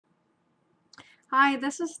Hi,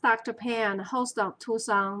 this is Dr. Pan, host of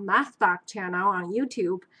Tucson Math Doc channel on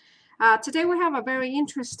YouTube. Today we have a very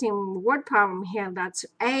interesting word problem here that's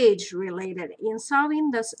age-related. In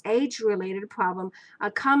solving this age-related problem,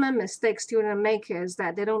 a common mistake students make is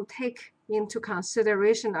that they don't take into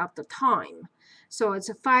consideration of the time. So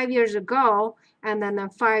it's 5 years ago and then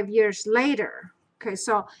 5 years later. Okay,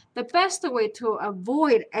 so the best way to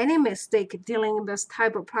avoid any mistake dealing with this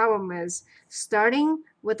type of problem is starting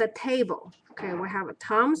with a table. Okay, we have a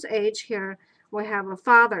Tom's age here. We have a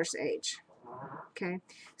father's age. Okay,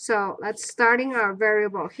 so let's starting our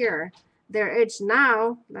variable here. Their age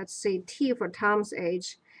now, let's say T for Tom's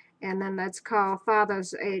age, and then let's call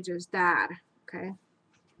father's age as dad. Okay,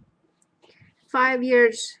 5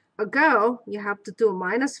 years ago, you have to do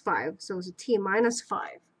 -5, so it's T minus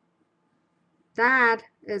 5. That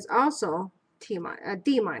is also D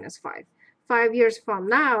minus 5. 5 years from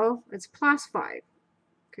now, it's plus 5.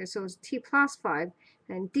 Okay, so it's T plus 5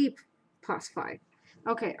 and D plus 5.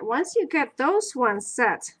 Okay, once you get those ones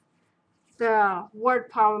set, the word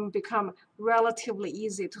problem become relatively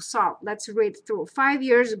easy to solve. Let's read through. 5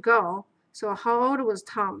 years ago, so how old was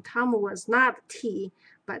Tom? Tom was not T,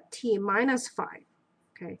 but T minus 5.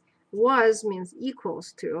 Okay, was means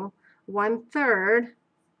equals to 1/3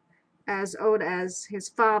 as old as his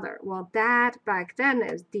father. Well, dad back then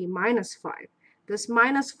is D minus 5. This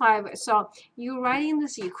minus 5, so you're writing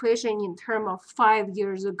this equation in terms of 5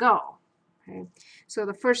 years ago. Okay, so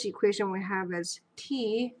the first equation we have is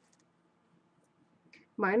T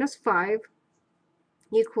minus 5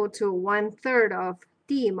 equal to 1/3 of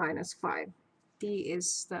D minus 5. D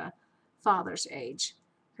is the father's age.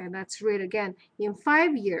 Okay, let's read again. In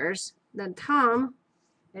 5 years, then Tom,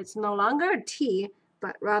 it's no longer T,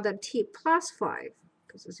 but rather T plus 5,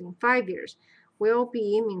 because it's in 5 years, will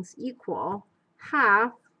be means equal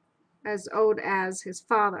half as old as his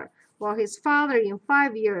father. Well, his father in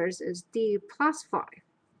 5 years is D plus 5.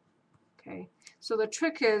 Okay, so the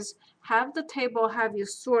trick is have the table have you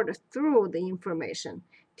sort through the information.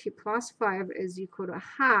 T plus 5 is equal to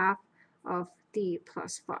half of D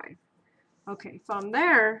plus 5. Okay, from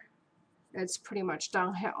there, it's pretty much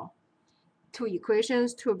downhill. 2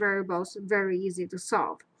 equations, 2 variables, very easy to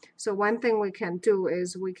solve. So one thing we can do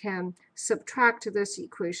is we can subtract this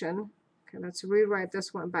equation. Okay, let's rewrite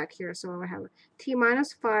this one back here. So we have T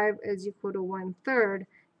minus 5 is equal to 1/3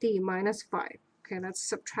 D minus 5. Okay, let's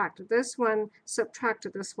subtract this one, subtract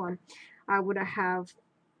this one. I would have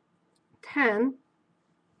 10.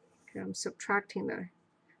 Okay, I'm subtracting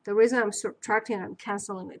the reason I'm subtracting, I'm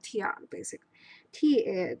canceling the T out, basically.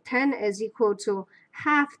 10 is equal to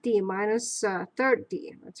half D minus third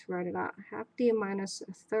D. Let's write it out. Half D minus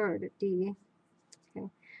third D. Okay,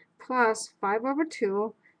 plus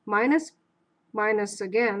 5/2 minus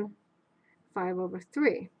again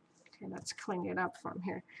 5/3. Okay, let's clean it up from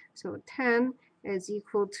here. So 10 is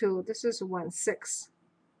equal to, this is 1/6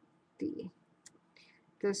 D.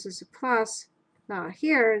 This is a plus. Now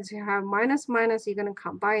here, as you have minus, you're going to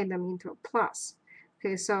combine them into a plus.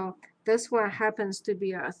 Okay, so this one happens to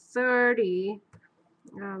be a 30.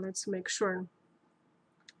 Let's make sure.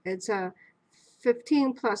 It's a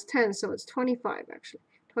 15 plus 10, so it's 25 actually.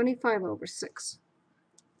 25/6.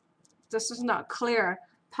 This is not clear.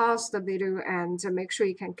 Pause the video and make sure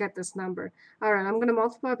you can get this number. All right, I'm going to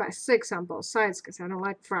multiply by 6 on both sides because I don't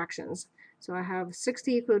like fractions. So I have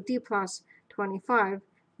 60 equal to D plus 25.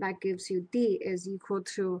 That gives you D is equal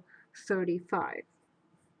to 35.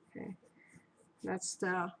 Okay, that's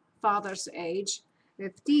the father's age.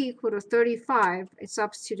 If D equal to 35, it's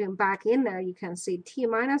substituting back in there, you can see T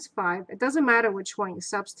minus 5. It doesn't matter which one you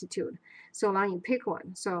substitute, so long you pick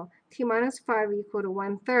one. So T minus 5 equal to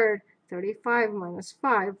 1/3. 35 minus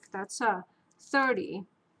 5, that's 30.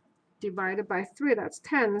 Divided by 3, that's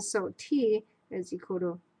 10. So T is equal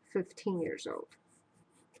to 15 years old.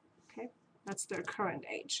 Okay, that's their current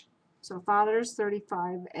age. So father is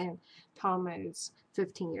 35 and Tom is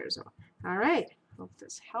 15 years old. All right, hope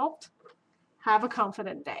this helped. Have a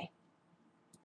confident day.